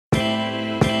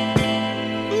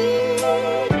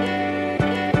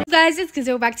Guys, it's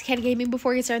Gizzo. Back to Candy Gaming.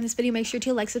 Before we get started in this video, make sure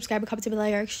to like, subscribe, and comment below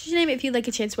your name if you'd like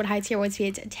a chance to win high tier once we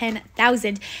hit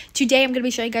 10,000. Today, I'm going to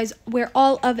be showing you guys where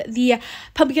all of the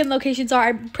pumpkin locations are.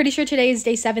 I'm pretty sure today is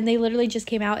day 7. They literally just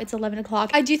came out. It's 11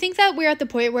 o'clock. I do think that we're at the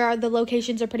point where the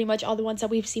locations are pretty much all the ones that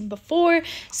we've seen before.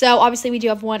 So, obviously, we do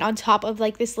have one on top of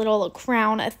like this little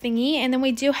crown thingy. And then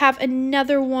we do have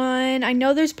another one. I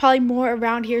know there's probably more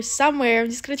around here somewhere. I'm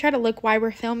just going to try to look while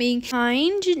we're filming.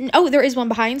 Behind. Oh, there is one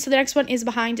behind. So, the next one is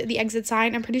behind the exit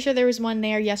sign. I'm pretty sure there was one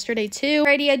there yesterday too.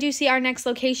 Alrighty, I do see our next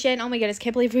location. Oh my goodness,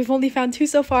 can't believe we've only found 2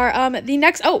 so far. The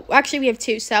next, oh, actually we have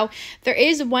 2. So there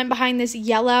is one behind this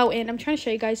yellow, and I'm trying to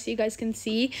show you guys so you guys can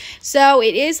see. So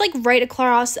it is like right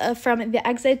across from the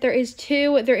exit. There is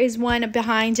 2. There is one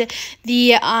behind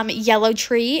the yellow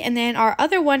tree, and then our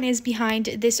other one is behind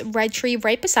this red tree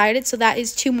right beside it. So that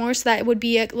is 2 more. So that would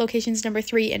be locations number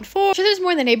 3 and 4. I'm sure there's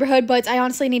more in the neighborhood, but I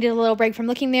honestly needed a little break from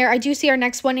looking there. I do see our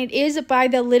next one. It is by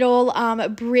the little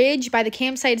bridge by the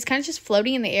campsite. It's kind of just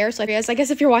floating in the air. So I guess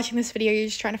if you're watching this video, you're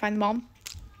just trying to find them all.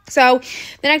 So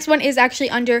the next one is actually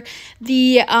under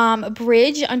the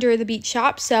bridge under the beach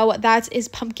shop. So that is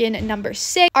pumpkin number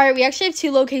 6. All right, we actually have 2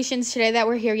 locations today that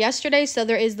were here yesterday. So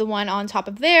there is the one on top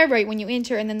of there right when you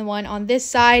enter, and then the one on this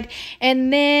side.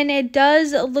 And then it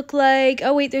does look like,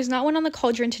 oh wait, there's not one on the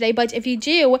cauldron today, but if you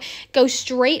do go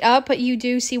straight up, you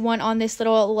do see one on this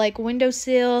little like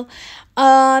windowsill.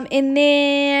 And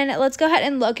then let's go ahead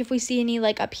and look if we see any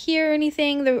like up here or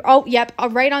anything. Oh, yep,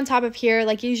 right on top of here,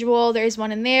 like usual, there's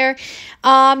one in there.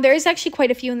 There is actually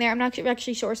quite a few in there. I'm not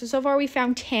actually sure. So far we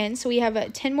found 10. So we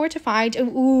have 10 more to find.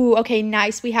 Ooh, okay,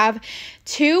 nice. We have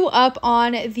 2 up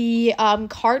on the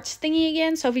cart thingy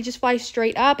again. So if we just fly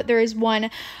straight up, there is one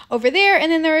over there,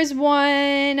 and then there is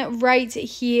one right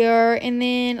here. And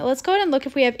then let's go ahead and look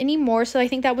if we have any more. So I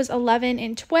think that was 11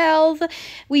 and 12.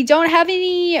 We don't have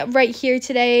any right here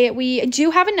today. We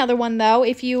do have another one though.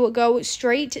 If you go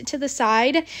straight to the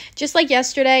side, just like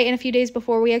yesterday and a few days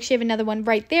before, we actually have another one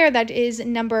right there. That is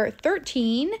number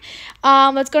 13.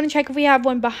 Let's go and check if we have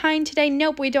one behind today.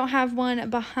 Nope, we don't have one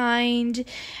behind.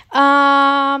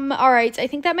 All right, I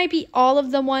think that might be all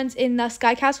of the ones in the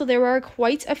Sky Castle. There were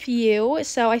quite a few,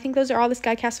 so I think those are all the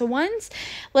Sky Castle ones.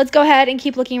 Let's go ahead and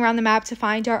keep looking around the map to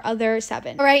find our other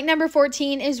 7. All right, number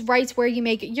 14 is right where you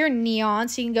make your neon,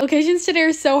 so you can go. Locations today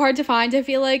are so hard to find. I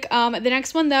feel like the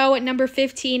next one though, number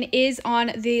 15, is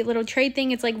on the little trade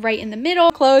thing. It's like right in the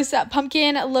middle. Close.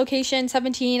 Pumpkin location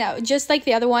 17, just like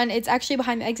the other one. It's actually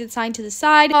behind the exit sign to the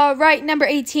side. Right, number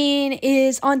 18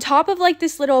 is on top of like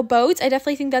this little boat. I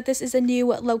definitely think that this is a new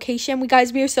location. We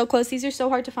are so close. These are so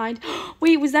hard to find.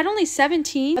 Wait, was that only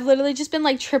 17? I've literally just been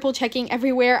like triple checking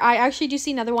everywhere. I actually do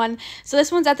see another one. So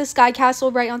this one's at the Sky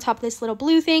Castle right on top of this little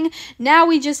blue thing. Now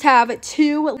we just have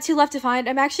 2 left to find.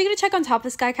 I'm actually going to check on top of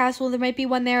the Sky Castle. There might be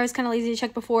one there. I was kind of lazy to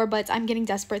check before, but I'm getting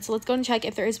desperate. So let's go and check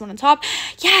if there is one on top.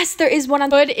 Yes, there is one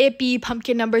on. Could it be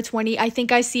pumpkin number 20? I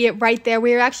think I see it right there.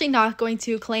 We're actually not going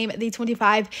to claim the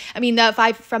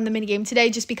 5 from the minigame today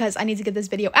just because I need to get this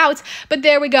video out. But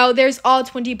there we go. There's all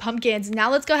 20 pumpkins. Now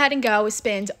let's go ahead and go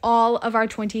spend all of our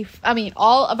pumpkins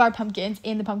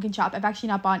in the pumpkin shop. I've actually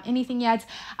not bought anything yet.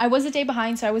 I was a day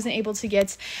behind, so I wasn't able to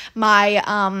get my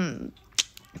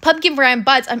pumpkin friend,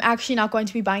 but I'm actually not going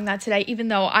to be buying that today, even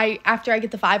though after I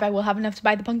get the 5 I will have enough to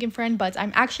buy the pumpkin friend. But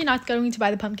I'm actually not going to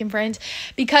buy the pumpkin friend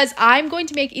because I'm going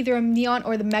to make either a neon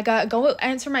or the mega. Go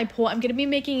answer my poll. I'm going to be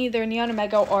making either a neon or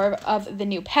mega or of the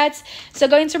new pets. So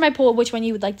go answer my poll which one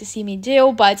you would like to see me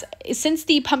do. But since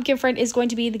the pumpkin friend is going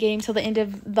to be in the game till the end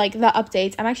of like the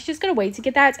updates, I'm actually just going to wait to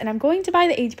get that, and I'm going to buy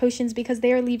the age potions because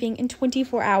they are leaving in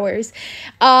 24 hours.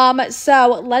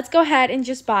 So let's go ahead and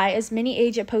just buy as many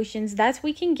age potions that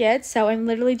we can get. So I'm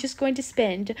literally just going to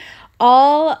spend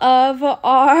all of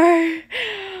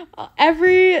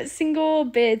every single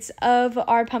bit of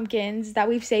our pumpkins that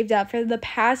we've saved up for the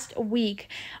past week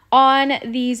on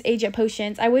these age up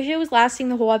potions. I wish it was lasting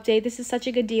the whole update. This is such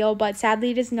a good deal, but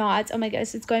sadly it is not. Oh my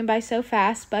goodness, it's going by so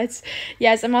fast. But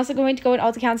yes, I'm also going to go in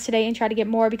alt accounts today and try to get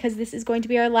more because this is going to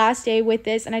be our last day with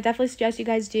this, and I definitely suggest you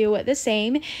guys do the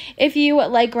same if you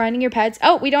like grinding your pets.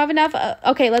 Oh, we don't have enough.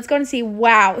 Okay, let's go and see.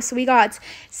 Wow, so we got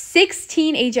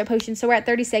 16 age up potions, so we're at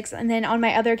 36, and then on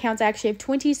my other accounts I actually have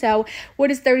 20. So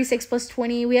what is 36 plus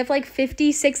 20? We have like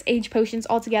 56 age potions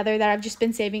altogether that I've just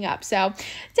been saving up. So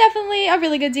definitely a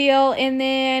really good deal. And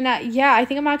then yeah, I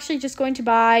think I'm actually just going to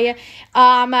buy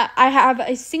I have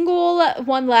a single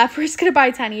one left. We're just gonna buy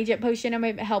a tiny age potion. I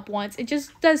might help once. It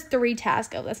just does 3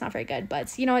 tasks. Oh, that's not very good,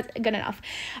 but you know, it's good enough.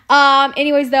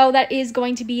 Anyways though, that is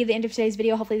going to be the end of today's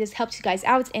video. Hopefully this helps you guys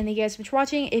out, and thank you guys so much for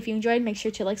watching. If you enjoyed, make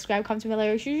sure to like, subscribe, comment below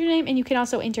your username, and you can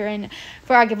also enter in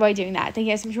for our giveaway doing that. Thank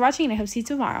you guys so much for watching, and I hope to see you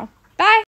tomorrow. Bye.